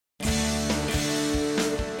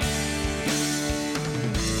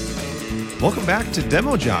Welcome back to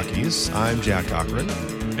Demo Jockeys. I'm Jack Cochran.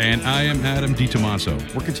 And I am Adam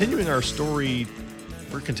DiTomaso. We're continuing our story.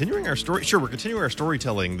 We're continuing our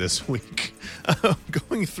storytelling this week.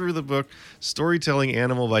 Going through the book Storytelling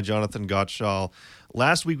Animal by Jonathan Gottschall.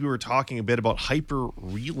 Last week we were talking a bit about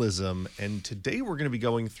hyper-realism, and today we're going to be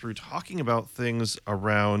going through talking about things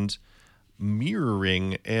around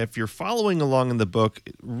mirroring. If you're following along in the book,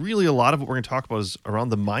 really a lot of what we're going to talk about is around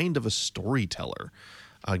the mind of a storyteller.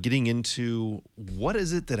 Getting into what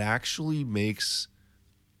is it that actually makes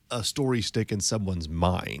a story stick in someone's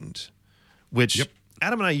mind, which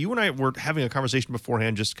Adam and you and I were having a conversation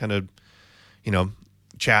beforehand, just kind of,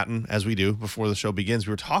 chatting as we do before the show begins.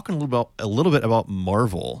 We were talking a little bit about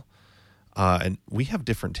Marvel, and we have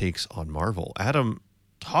different takes on Marvel. Adam,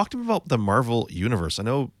 talk to me about the Marvel universe. I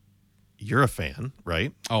know you're a fan,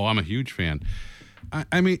 right? Oh, I'm a huge fan.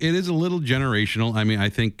 I mean, it is a little generational. I mean, I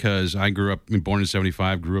think because I grew up, born in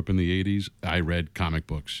 75, grew up in the 80s, I read comic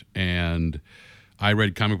books. And I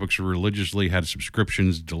read comic books religiously, had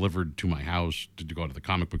subscriptions delivered to my house to go to the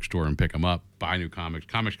comic book store and pick them up, buy new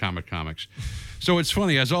comics. So it's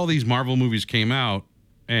funny, as all these Marvel movies came out,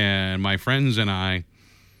 and my friends and I,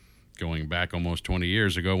 going back almost 20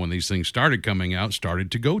 years ago when these things started coming out, started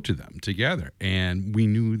to go to them together. And we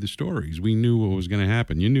knew the stories. We knew what was going to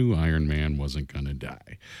happen. You knew Iron Man wasn't going to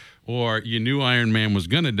die. Or you knew Iron Man was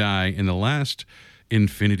going to die in the last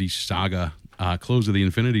Infinity Saga, close of the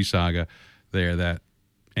Infinity Saga there, that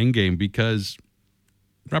Endgame, because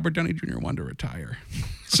Robert Downey Jr. wanted to retire.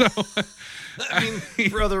 So, I mean,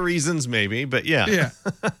 for other reasons maybe, but yeah. Yeah.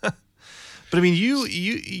 But I mean,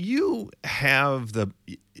 you have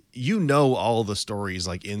all the stories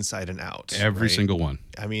like inside and out. Every right? single one.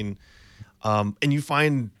 I mean, and you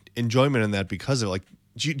find enjoyment in that because of like,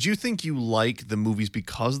 do you think you like the movies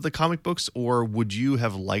because of the comic books, or would you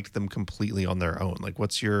have liked them completely on their own? Like,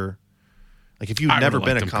 what's your, like, if you've never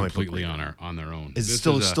been a comic book completely on their own, is it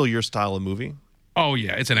still your style of movie? Oh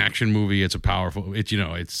yeah, it's an action movie. It's a powerful.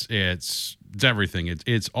 It's everything.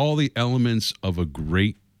 It's all the elements of a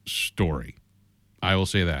great story. I will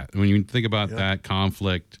say that. When you think about that,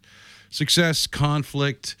 conflict, success,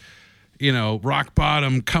 conflict, rock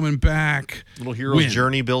bottom, coming back, little hero's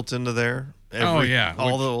journey built into there.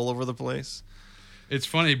 All over the place. It's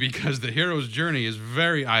funny because the hero's journey is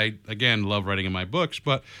I again love writing in my books,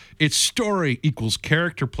 but it's story equals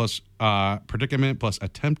character plus predicament plus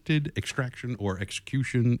attempted extraction or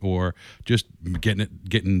execution or just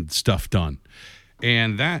getting stuff done.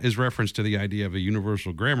 And that is reference to the idea of a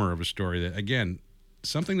universal grammar of a story that, again,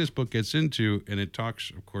 something this book gets into, and it talks,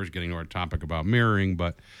 of course, getting to our topic about mirroring,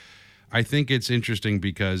 but I think it's interesting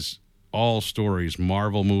because all stories,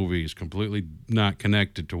 Marvel movies, completely not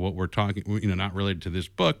connected to what we're talking, not related to this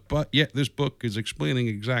book, but yet this book is explaining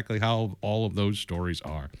exactly how all of those stories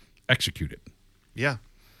are executed. Yeah.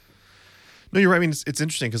 No, you're right. I mean, it's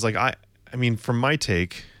interesting because, like, I mean, from my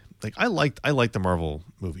take, like, I like the Marvel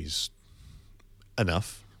movies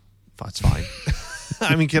enough. That's fine.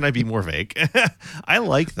 I mean, can I be more vague? I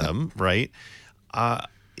like them, right?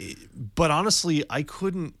 But honestly, I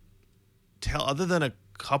couldn't tell, other than a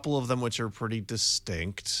couple of them which are pretty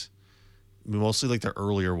distinct, mostly like the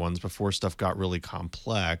earlier ones before stuff got really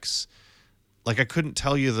complex. Like, I couldn't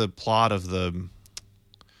tell you the plot of the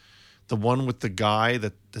one with the guy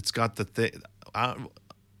that's got the thing.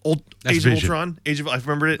 Age of Ultron. I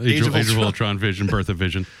remember it. Age of Ultron, Vision, Birth of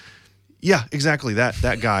Vision. Yeah, exactly.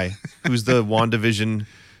 That guy who's the WandaVision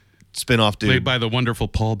spinoff dude. Played by the wonderful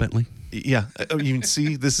Paul Bentley. Yeah. You can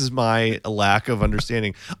see this is my lack of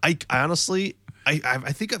understanding. I honestly, I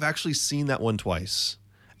think I've actually seen that one twice,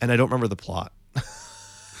 and I don't remember the plot.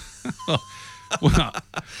 Well,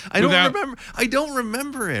 I don't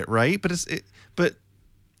remember it, right? But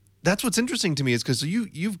that's what's interesting to me is because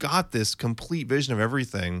you've got this complete vision of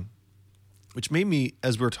everything, which made me,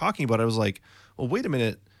 as we were talking about it, I was like, well, wait a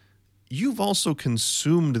minute. You've also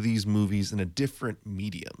consumed these movies in a different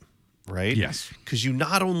medium, right? Yes. Because you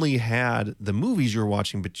not only had the movies you were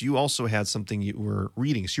watching, but you also had something you were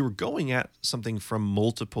reading. So you were going at something from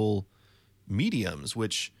multiple mediums,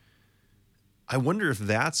 which I wonder if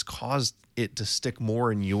that's caused it to stick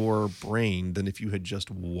more in your brain than if you had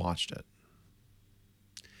just watched it.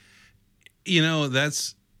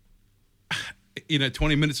 That's...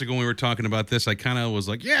 20 minutes ago when we were talking about this, I kind of was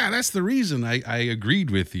like, yeah, that's the reason I agreed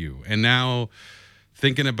with you. And now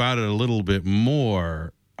thinking about it a little bit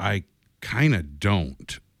more, I kind of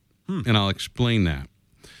don't. And I'll explain that.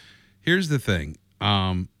 Here's the thing.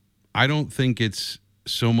 I don't think it's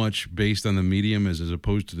so much based on the medium as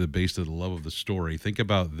opposed to based on the love of the story. Think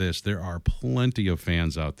about this. There are plenty of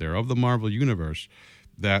fans out there of the Marvel Universe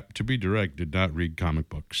that, to be direct, did not read comic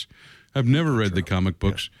books. I've never read the comic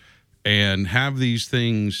books, and have these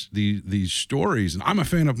things, these stories. And I'm a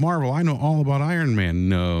fan of Marvel. I know all about Iron Man.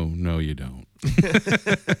 No, you don't.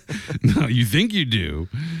 No, you think you do.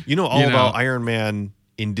 You know all about Iron Man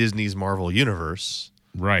in Disney's Marvel Universe.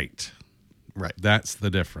 Right. That's the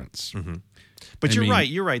difference. Mm-hmm. But you're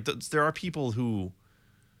right. There are people who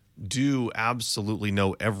do absolutely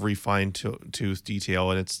know every fine-tooth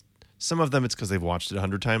detail, and some of them it's because they've watched it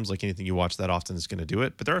 100 times. Like anything you watch that often is going to do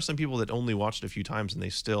it. But there are some people that only watched it a few times, and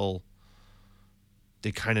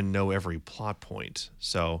they kind of know every plot point.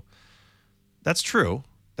 So that's true.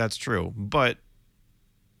 But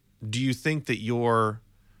do you think that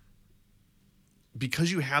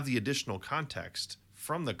because you have the additional context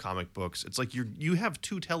from the comic books, it's like you have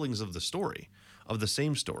two tellings of the story, of the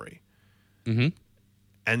same story. Mm-hmm.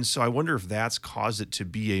 And so I wonder if that's caused it to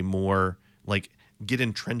be a more, like, get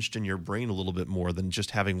entrenched in your brain a little bit more than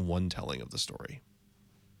just having one telling of the story.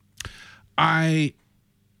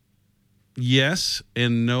 Yes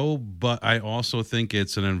and no, but I also think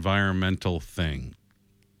it's an environmental thing.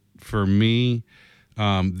 For me,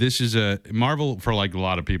 this is Marvel, for like a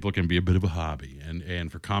lot of people, can be a bit of a hobby.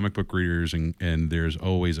 And for comic book readers, and there's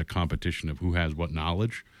always a competition of who has what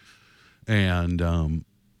knowledge. And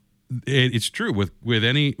it's true with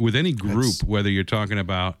any group, whether you're talking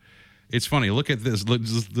about, it's funny, look at this,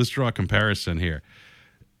 let's draw a comparison here.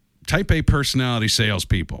 Type A personality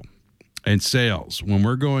salespeople. And sales, when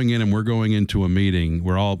we're going in and we're going into a meeting,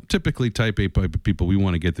 we're all typically type A people. We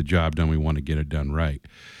want to get the job done. We want to get it done right.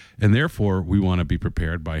 And therefore, we want to be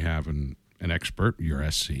prepared by having an expert,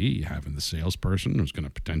 your SC, having the salesperson who's going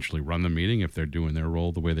to potentially run the meeting if they're doing their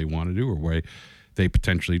role the way they want to do or way they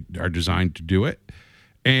potentially are designed to do it.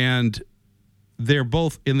 And they're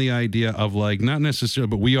both in the idea of, like, not necessarily,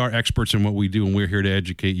 but we are experts in what we do, and we're here to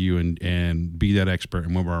educate you and be that expert.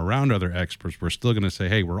 And when we're around other experts, we're still going to say,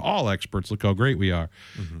 hey, we're all experts. Look how great we are.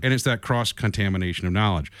 Mm-hmm. And it's that cross-contamination of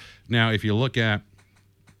knowledge. Now, if you look at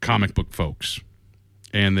comic book folks,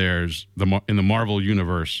 and there's in the Marvel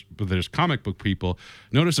universe, but there's comic book people.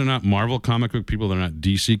 Notice they're not Marvel comic book people. They're not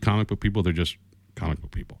DC comic book people. They're just comic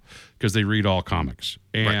book people because they read all comics.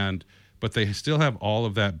 And but they still have all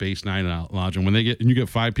of that base knowledge. And when you get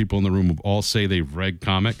 5 people in the room who all say they've read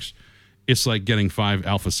comics, it's like getting 5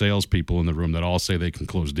 alpha salespeople in the room that all say they can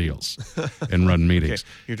close deals and run meetings. Okay.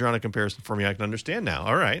 You're drawing a comparison for me. I can understand now.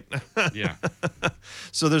 All right. Yeah.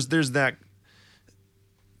 So there's that,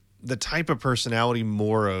 the type of personality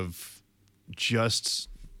more of just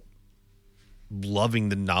loving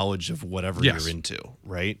the knowledge of whatever you're into,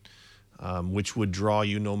 right? Which would draw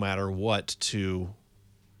you no matter what to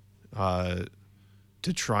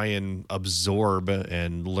try and absorb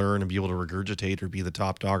and learn and be able to regurgitate or be the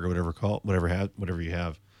top dog or whatever you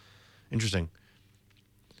have. Interesting.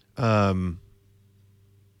 No,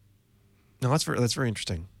 that's very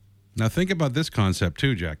interesting. Now think about this concept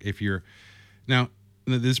too, Jack.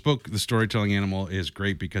 This book, The Storytelling Animal, is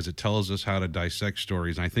great because it tells us how to dissect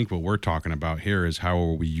stories. And I think what we're talking about here is how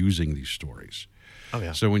are we using these stories. Oh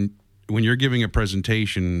yeah. So when you're giving a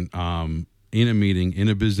presentation, in a meeting, in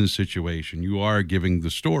a business situation, you are giving the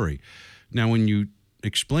story. Now, when you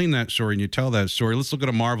explain that story and you tell that story, let's look at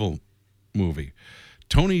a Marvel movie.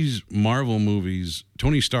 Tony Stark Marvel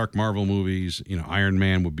movies, Iron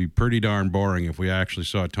Man would be pretty darn boring if we actually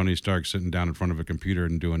saw Tony Stark sitting down in front of a computer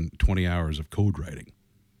and doing 20 hours of code writing.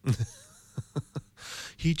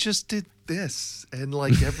 He just did this and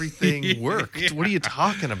like everything worked. What are you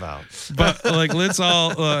talking about? But let's all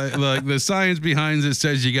the science behind it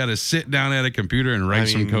says you got to sit down at a computer and write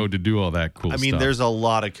some code to do all that cool stuff. There's a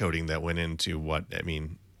lot of coding that went into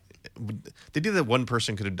they did that. One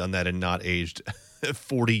person could have done that and not aged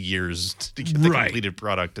 40 years to get the completed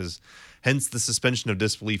product. Hence the suspension of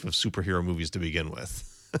disbelief of superhero movies to begin with.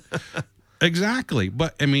 Exactly.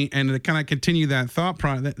 But and to kind of continue that thought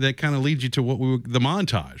that kind of leads you to the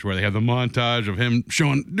montage, where they have the montage of him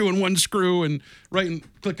doing one screw and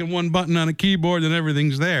clicking one button on a keyboard and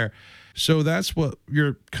everything's there. So that's what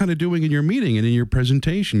you're kind of doing in your meeting and in your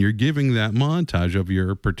presentation. You're giving that montage of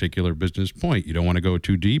your particular business point. You don't want to go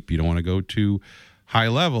too deep. You don't want to go too high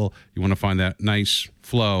level. You want to find that nice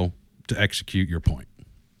flow to execute your point.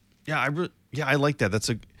 Yeah, I like that. That's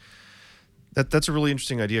a really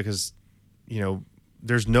interesting idea because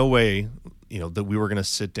there's no way, that we were going to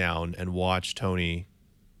sit down and watch Tony.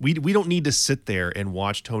 We don't need to sit there and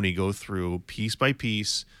watch Tony go through piece by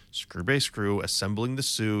piece, screw by screw, assembling the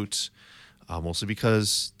suit, mostly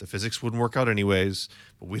because the physics wouldn't work out anyways.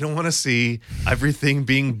 But we don't want to see everything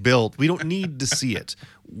being built. We don't need to see it.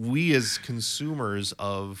 We as consumers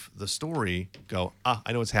of the story go,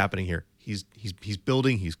 I know what's happening here. He's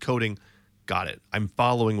building, he's coding. got it. I'm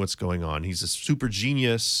following what's going on. He's a super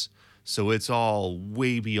genius, so it's all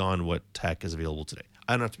way beyond what tech is available today.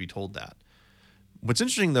 I don't have to be told that. What's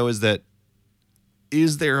interesting, though, is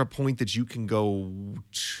there a point that you can go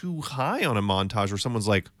too high on a montage where someone's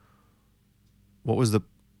like,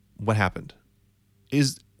 what happened?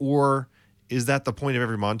 Is that the point of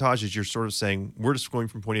every montage? Is you're sort of saying, we're just going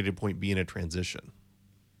from point A to point B in a transition?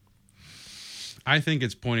 I think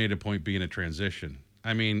it's point A to point B in a transition.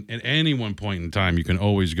 I mean, at any one point in time, you can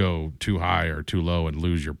always go too high or too low and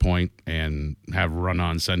lose your point and have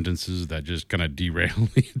run-on sentences that just kind of derail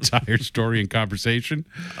the entire story and conversation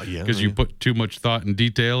because you put too much thought and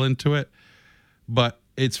detail into it. But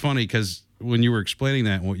it's funny because when you were explaining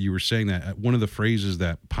that, what you were saying that, one of the phrases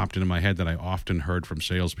that popped into my head that I often heard from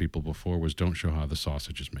salespeople before was, "Don't show how the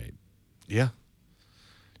sausage is made." Yeah.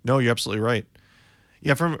 No, you're absolutely right.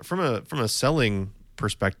 Yeah, from a selling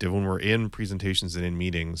perspective, when we're in presentations and in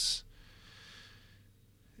meetings,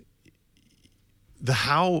 the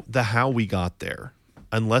how we got there,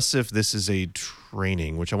 unless if this is a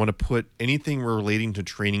training, which I want to put anything relating to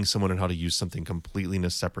training someone on how to use something completely in a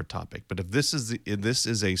separate topic. But if this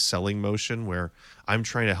is a selling motion where I'm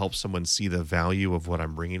trying to help someone see the value of what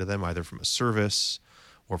I'm bringing to them, either from a service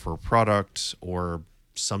or for a product or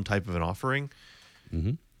some type of an offering,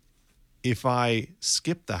 if I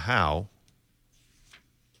skip the how,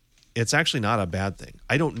 it's actually not a bad thing.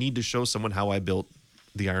 I don't need to show someone how I built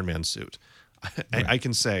the Iron Man suit. Right. I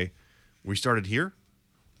can say, we started here,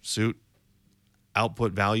 suit,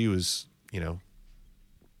 output value is,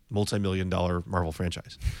 multi-million-dollar Marvel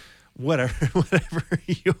franchise. Whatever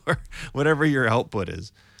your output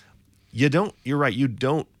is. You're right, you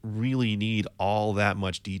don't really need all that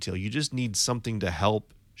much detail. You just need something to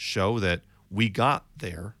help show that we got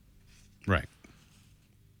there. Right.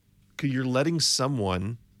 Because you're letting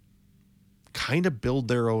someone kind of build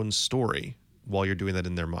their own story while you're doing that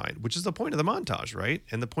in their mind, which is the point of the montage, right?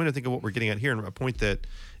 And the point, I think, of what we're getting at here, and a point that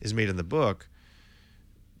is made in the book,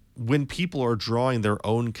 when people are drawing their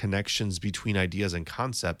own connections between ideas and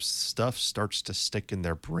concepts, stuff starts to stick in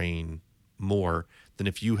their brain more than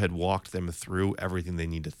if you had walked them through everything they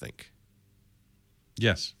need to think.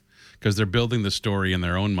 Yes, because they're building the story in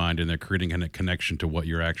their own mind and they're creating a connection to what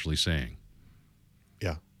you're actually saying.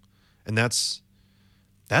 Yeah. And that's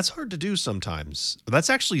hard to do sometimes. That's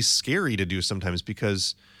actually scary to do sometimes,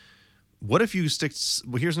 because what if you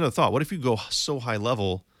here's another thought. What if you go so high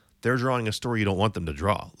level, they're drawing a story you don't want them to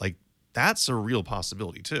draw? Like, that's a real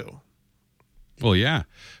possibility too. Well, yeah,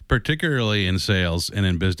 particularly in sales and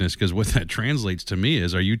in business, because what that translates to me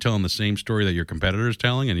is, are you telling the same story that your competitor is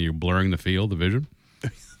telling and you're blurring the field, the vision?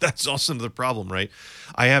 That's also the problem, right?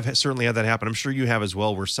 I have certainly had that happen. I'm sure you have as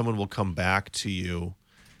well, where someone will come back to you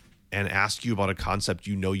and ask you about a concept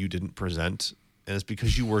you didn't present. And it's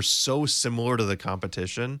because you were so similar to the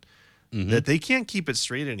competition that they can't keep it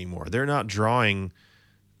straight anymore. They're not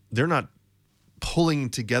pulling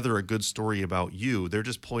together a good story about you. They're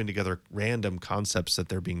just pulling together random concepts that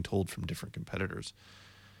they're being told from different competitors,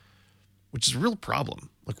 which is a real problem.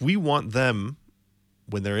 Like, we want them,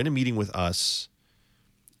 when they're in a meeting with us,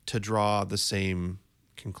 to draw the same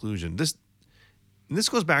conclusion. This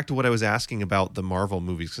goes back to what I was asking about the Marvel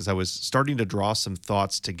movies, because I was starting to draw some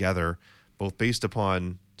thoughts together, both based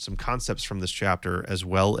upon some concepts from this chapter as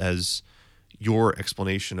well as your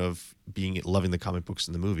explanation of loving the comic books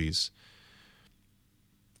and the movies.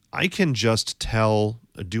 I can just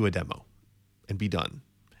do a demo and be done.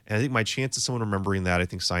 And I think my chance of someone remembering that, I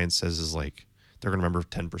think science says, is like they're going to remember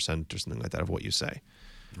 10% or something like that of what you say.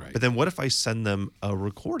 Right. But then what if I send them a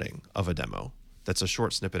recording of a demo that's a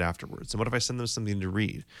short snippet afterwards? And what if I send them something to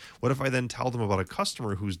read? What if I then tell them about a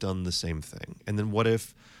customer who's done the same thing? And then what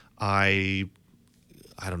if I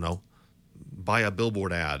don't know, buy a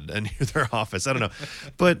billboard ad in their office? I don't know.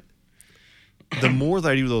 But the more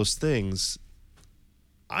that I do those things,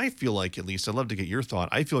 I feel like, at least, I'd love to get your thought,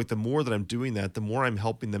 I feel like the more that I'm doing that, the more I'm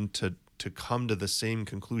helping them to come to the same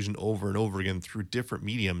conclusion over and over again through different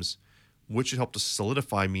mediums, which should help to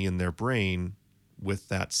solidify me in their brain with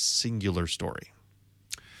that singular story.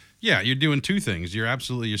 Yeah, you're doing two things.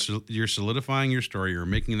 You're solidifying your story. You're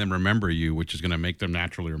making them remember you, which is going to make them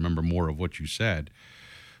naturally remember more of what you said.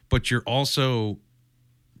 But you're also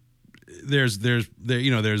there's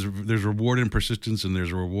reward in persistence, and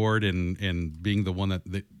there's a reward in being the one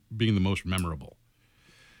being the most memorable.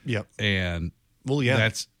 Yep. And yeah,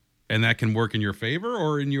 that can work in your favor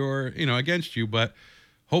or in your against you, but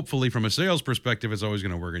hopefully, from a sales perspective, it's always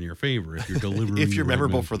going to work in your favor if you're delivering. If you're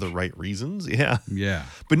memorable message for the right reasons, yeah. Yeah.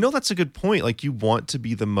 But no, that's a good point. Like, you want to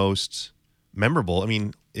be the most memorable. I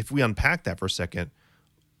mean, if we unpack that for a second,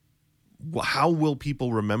 how will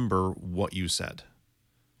people remember what you said?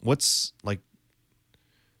 What's like,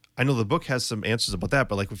 I know the book has some answers about that,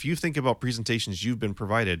 but like if you think about presentations you've been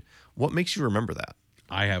provided, what makes you remember that?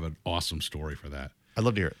 I have an awesome story for that. I'd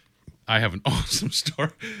love to hear it. I have an awesome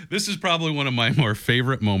story. This is probably one of my more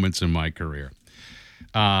favorite moments in my career.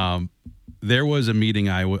 There was a meeting.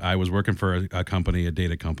 I was working for a company, a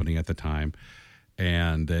data company at the time,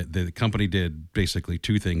 and the company did basically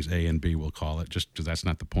two things, A and B, we'll call it, just because that's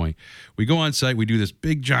not the point. We go on site, we do this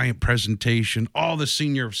big giant presentation. All the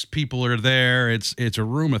senior people are there. It's a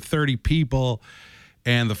room of 30 people,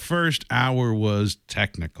 and the first hour was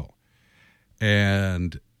technical.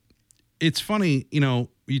 And it's funny,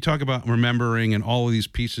 you talk about remembering and all of these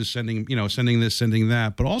pieces, sending this, sending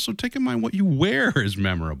that, but also take in mind what you wear is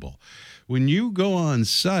memorable. When you go on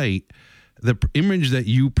site, the image that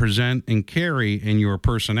you present and carry and your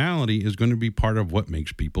personality is going to be part of what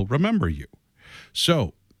makes people remember you.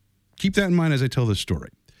 So keep that in mind as I tell this story.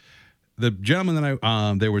 The gentleman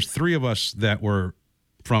that there was three of us that were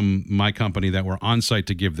from my company that were on site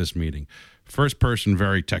to give this meeting. First person,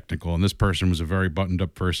 very technical, and this person was a very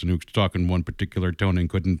buttoned-up person who was talking one particular tone and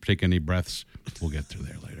couldn't take any breaths. We'll get to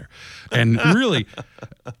there later. And really,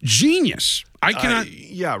 genius. I cannot...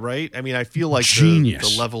 yeah, right? I mean, I feel like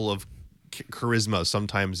genius. The level of charisma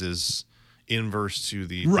sometimes is inverse to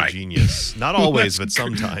the right. genius. Not always, but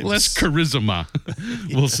sometimes. Less charisma,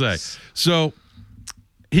 we'll say. So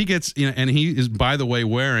he gets, and he is, by the way,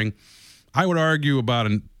 wearing, I would argue, about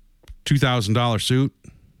a $2,000 suit.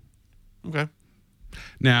 Okay.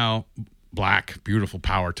 Now, black, beautiful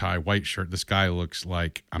power tie, white shirt. This guy looks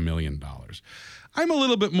like $1 million. I'm a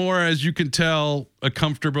little bit more, as you can tell, a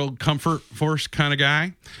comfort force kind of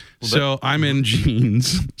guy. So I'm in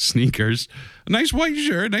jeans, sneakers, a nice white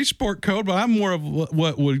shirt, nice sport coat, but I'm more of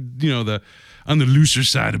what would, on the looser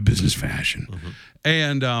side of business fashion. Mm-hmm.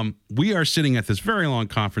 And we are sitting at this very long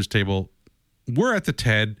conference table. We're at the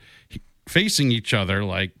TED facing each other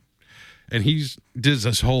and he does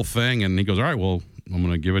this whole thing, and he goes, all right, well, I'm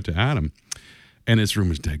going to give it to Adam. And his room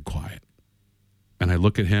is dead quiet. And I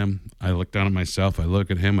look at him, I look down at myself, I look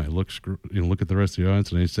at him, I look at the rest of the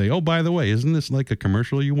audience, and I say, oh, by the way, isn't this like a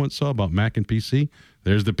commercial you once saw about Mac and PC?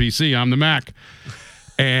 There's the PC, I'm the Mac.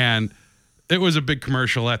 And it was a big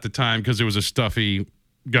commercial at the time because it was a stuffy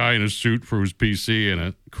guy in a suit for his PC and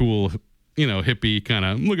a cool, hippie kind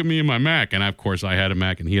of, look at me and my Mac. And of course, I had a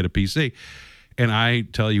Mac and he had a PC. And I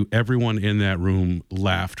tell you, everyone in that room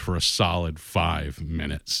laughed for a solid 5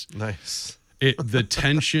 minutes. Nice. The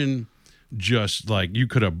tension, just like you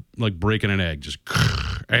could have breaking an egg, just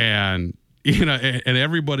and and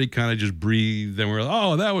everybody kind of just breathed and we're like,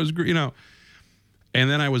 oh, that was great, And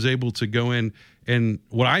then I was able to go in, and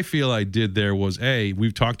what I feel I did there was I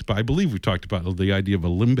believe we've talked about the idea of a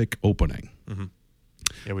limbic opening. Mm-hmm.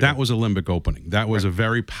 Yeah, that was a limbic opening. That was a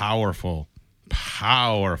very powerful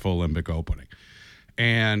limbic opening.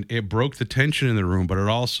 And it broke the tension in the room, but it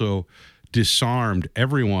also disarmed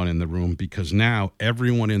everyone in the room, because now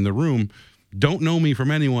everyone in the room don't know me from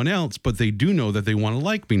anyone else, but they do know that they want to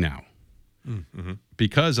like me now. Mm-hmm.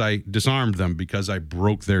 Because I disarmed them, because I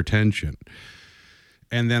broke their tension.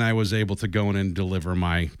 And then I was able to go in and deliver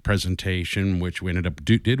my presentation, which we ended up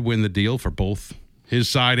did win the deal for both his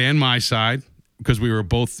side and my side, because we were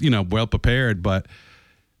both, well prepared. But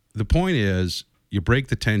the point is, you break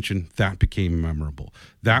the tension, that became memorable.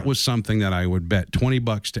 That was something that I would bet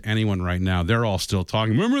 $20 to anyone right now. They're all still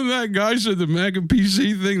talking. Remember that guy said the Mac and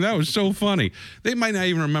PC thing? That was so funny. They might not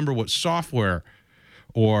even remember what software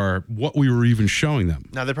or what we were even showing them.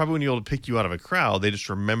 Now, they probably wouldn't be able to pick you out of a crowd. They just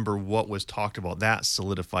remember what was talked about. That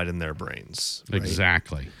solidified in their brains. Right?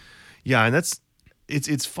 Exactly. Yeah, and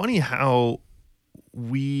it's funny how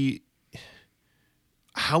we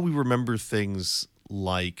remember things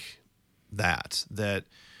like that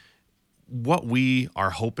what we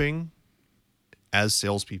are hoping as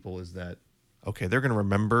salespeople is that, okay, they're going to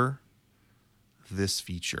remember this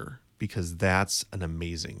feature because that's an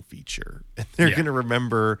amazing feature. And they're going to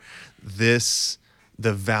remember the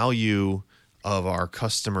value of our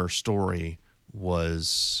customer story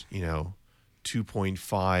was,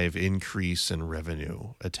 2.5 increase in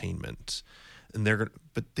revenue attainment. And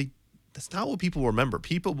that's not what people remember.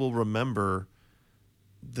 People will remember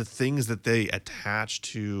the things that they attach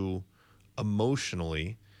to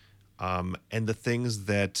emotionally, and the things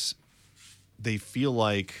that they feel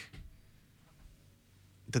like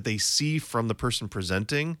that they see from the person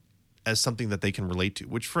presenting as something that they can relate to,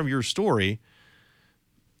 which from your story,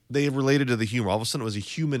 they related to the humor. All of a sudden it was a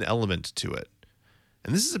human element to it.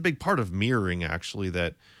 And this is a big part of mirroring, actually,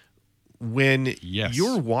 that when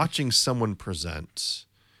you're watching someone present,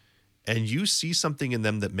 and you see something in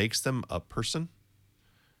them that makes them a person,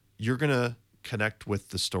 you're going to connect with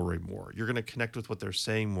the story more. You're going to connect with what they're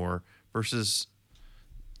saying more versus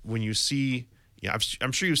when you see,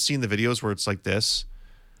 I'm sure you've seen the videos where it's like this.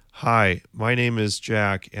 Hi, my name is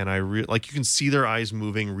Jack, and like you can see their eyes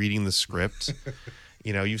moving, reading the script.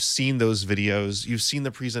 You've seen those videos. You've seen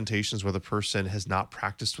the presentations where the person has not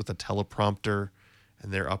practiced with a teleprompter,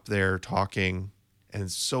 and they're up there talking, and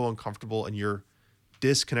it's so uncomfortable, and you're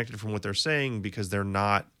disconnected from what they're saying because they're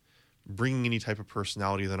not bringing any type of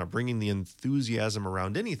personality. They're not bringing the enthusiasm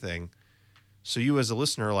around anything. So you as a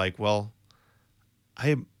listener are like, well,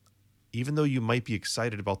 even though you might be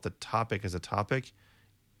excited about the topic as a topic,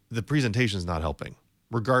 the presentation is not helping,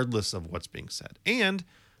 regardless of what's being said. And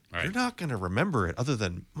you're not going to remember it other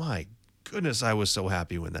than, my goodness, I was so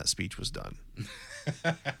happy when that speech was done.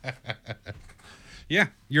 Yeah,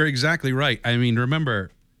 you're exactly right. I mean,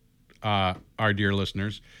 remember, our dear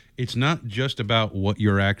listeners, it's not just about what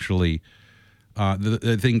you're actually, I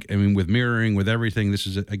think, with mirroring, with everything, this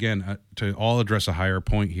is, again, to all address a higher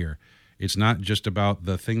point here. It's not just about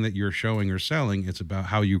the thing that you're showing or selling. It's about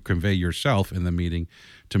how you convey yourself in the meeting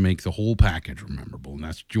to make the whole package memorable. And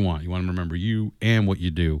that's what you want. You want to remember you and what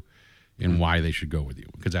you do and why they should go with you,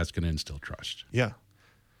 because that's going to instill trust. Yeah.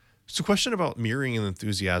 So question about mirroring and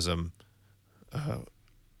enthusiasm,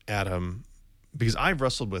 Adam, because I've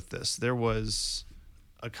wrestled with this. There was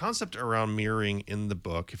a concept around mirroring in the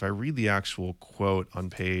book. If I read the actual quote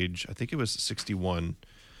on page, I think it was 61.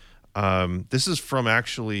 This is from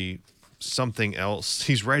actually something else.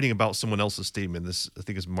 He's writing about someone else's statement. This, I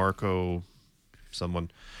think, is Marco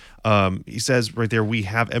someone. He says right there, we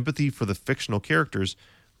have empathy for the fictional characters.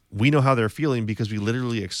 We know how they're feeling because we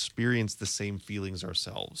literally experience the same feelings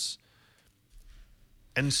ourselves.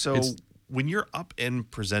 And so when you're up and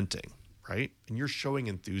presenting, right, and you're showing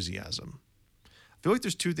enthusiasm, I feel like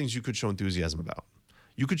there's two things you could show enthusiasm about.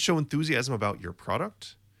 You could show enthusiasm about your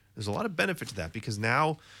product. There's a lot of benefit to that because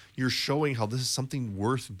now you're showing how this is something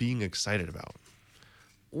worth being excited about.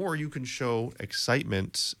 Or you can show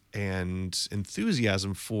excitement and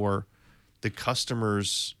enthusiasm for the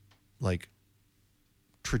customer's like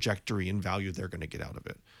trajectory and value they're going to get out of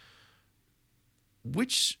it.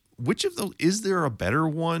 Which of those, is there a better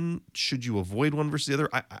one? Should you avoid one versus the other?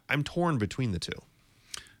 I'm torn between the two.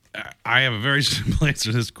 I have a very simple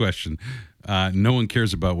answer to this question. No one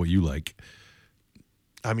cares about what you like.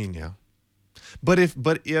 I mean, yeah. But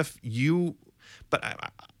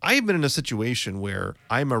I've been in a situation where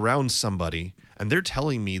I'm around somebody and they're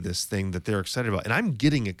telling me this thing that they're excited about, and I'm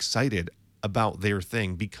getting excited about their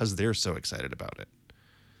thing because they're so excited about it.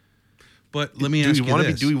 But let me ask you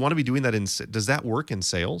this. Do we want to be doing that does that work in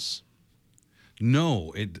sales?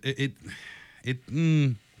 No,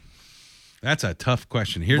 that's a tough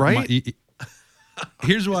question. Here's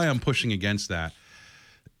why I'm pushing against that.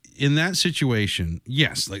 In that situation,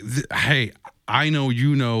 yes, like, hey, I know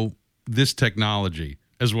you know this technology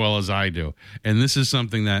as well as I do, and this is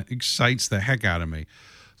something that excites the heck out of me.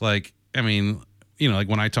 Like, I mean, like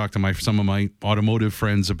when I talk to some of my automotive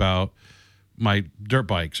friends about my dirt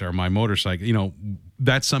bikes or my motorcycle,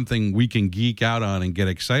 that's something we can geek out on and get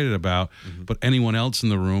excited about. Mm-hmm. But anyone else in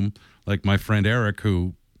the room, like my friend Eric,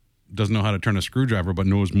 who doesn't know how to turn a screwdriver but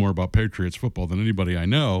knows more about Patriots football than anybody I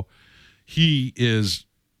know, he is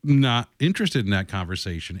not interested in that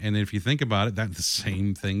conversation. And if you think about it, that's the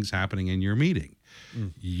same thing's happening in your meeting.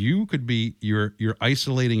 Mm. You could be you're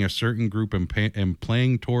isolating a certain group and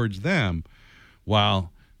playing towards them,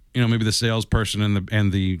 while maybe the salesperson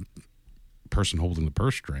and the person holding the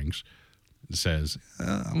purse strings says,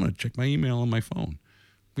 "I'm going to check my email on my phone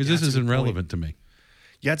because this isn't relevant to me."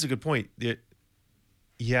 Yeah, it's a good point.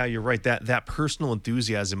 Yeah, you're right. That personal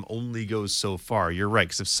enthusiasm only goes so far. You're right,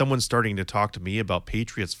 because if someone's starting to talk to me about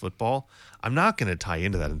Patriots football, I'm not going to tie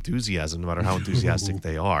into that enthusiasm, no matter how enthusiastic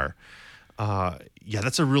they are. Yeah,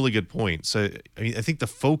 that's a really good point. So, I mean, I think the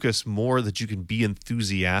focus more that you can be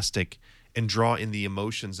enthusiastic and draw in the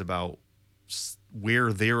emotions about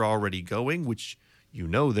where they're already going, which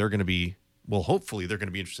they're going to be, well, hopefully they're going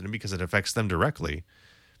to be interested in because it affects them directly.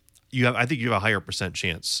 I think you have a higher %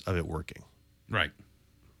 chance of it working. Right.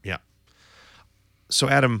 Yeah. So,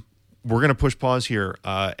 Adam, we're going to push pause here,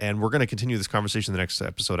 and we're going to continue this conversation in the next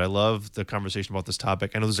episode. I love the conversation about this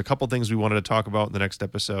topic. I know there's a couple things we wanted to talk about in the next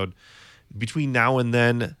episode. Between now and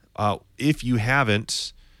then, if you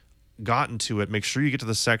haven't gotten to it, make sure you get to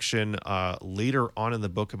the section later on in the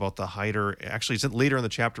book about the Heider. Actually, it's later in the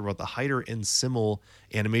chapter about the Heider and Simmel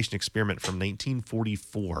animation experiment from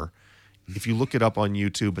 1944. If you look it up on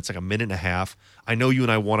YouTube, it's like a minute and a half. I know you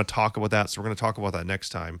and I want to talk about that, so we're going to talk about that next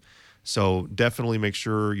time. So definitely make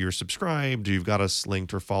sure you're subscribed, you've got us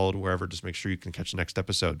linked or followed wherever. Just make sure you can catch the next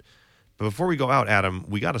episode. But before we go out, Adam,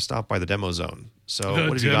 we got to stop by the demo zone. So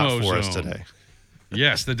what have you got for us today?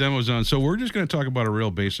 Yes, the demo zone. So we're just going to talk about a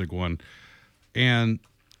real basic one. And,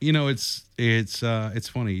 you know, it's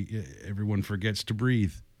funny. Everyone forgets to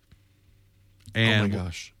breathe. And oh, my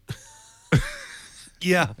gosh.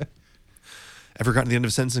 Yeah. Ever gotten to the end of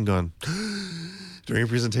a sentence and gone, during a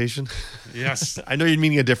presentation? Yes. I know you're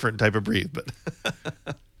meaning a different type of breathe, but.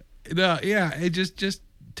 No, yeah, it just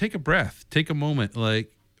take a breath. Take a moment.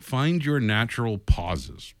 Like, find your natural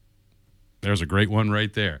pauses. There's a great one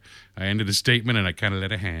right there. I ended a statement and I kind of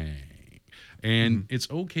let it hang. And it's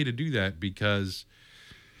okay to do that because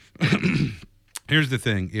here's the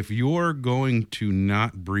thing. If you're going to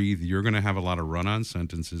not breathe, you're going to have a lot of run-on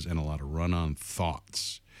sentences and a lot of run-on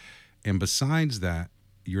thoughts. And besides that,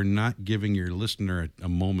 you're not giving your listener a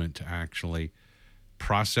moment to actually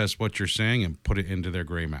process what you're saying and put it into their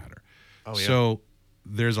gray matter. Oh, yeah. So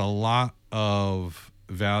there's a lot of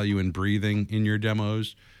value in breathing in your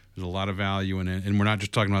demos. There's a lot of value in it. And we're not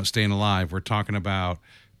just talking about staying alive. We're talking about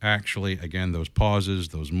actually, again, those pauses,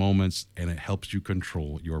 those moments, and it helps you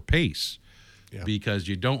control your pace. Yeah. Because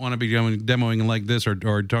you don't want to be demoing like this or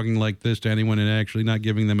talking like this to anyone and actually not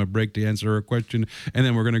giving them a break to answer a question. And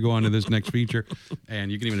then we're going to go on to this next feature.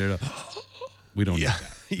 And you can even do it. We don't need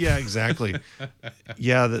that. Yeah, exactly.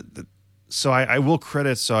 Yeah. So I will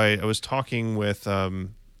credit. So I was talking with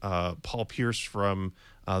Paul Pierce from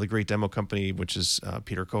the Great Demo Company, which is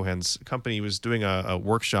Peter Cohen's company. He was doing a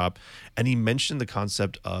workshop, and he mentioned the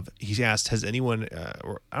concept of, he asked, has anyone,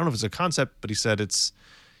 or I don't know if it's a concept, but he said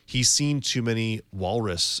he's seen too many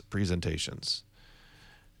walrus presentations.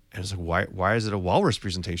 And I was like, why is it a walrus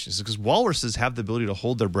presentation? He said, because walruses have the ability to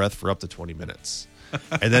hold their breath for up to 20 minutes.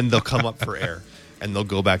 And then they'll come up for air, and they'll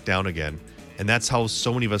go back down again. And that's how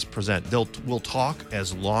so many of us present. We'll talk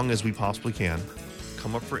as long as we possibly can,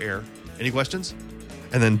 come up for air. Any questions?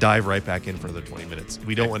 And then dive right back in for another 20 minutes.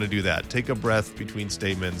 We don't want to do that. Take a breath between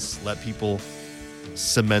statements. Let people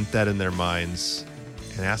cement that in their minds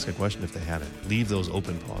and ask a question if they haven't. Leave those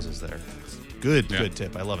open pauses there. Good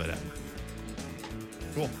tip. I love it, Adam.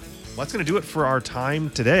 Cool. Well, that's going to do it for our time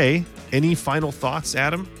today. Any final thoughts,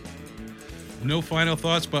 Adam? No final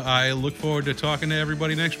thoughts, but I look forward to talking to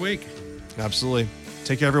everybody next week. Absolutely.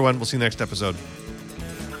 Take care, everyone. We'll see you next episode.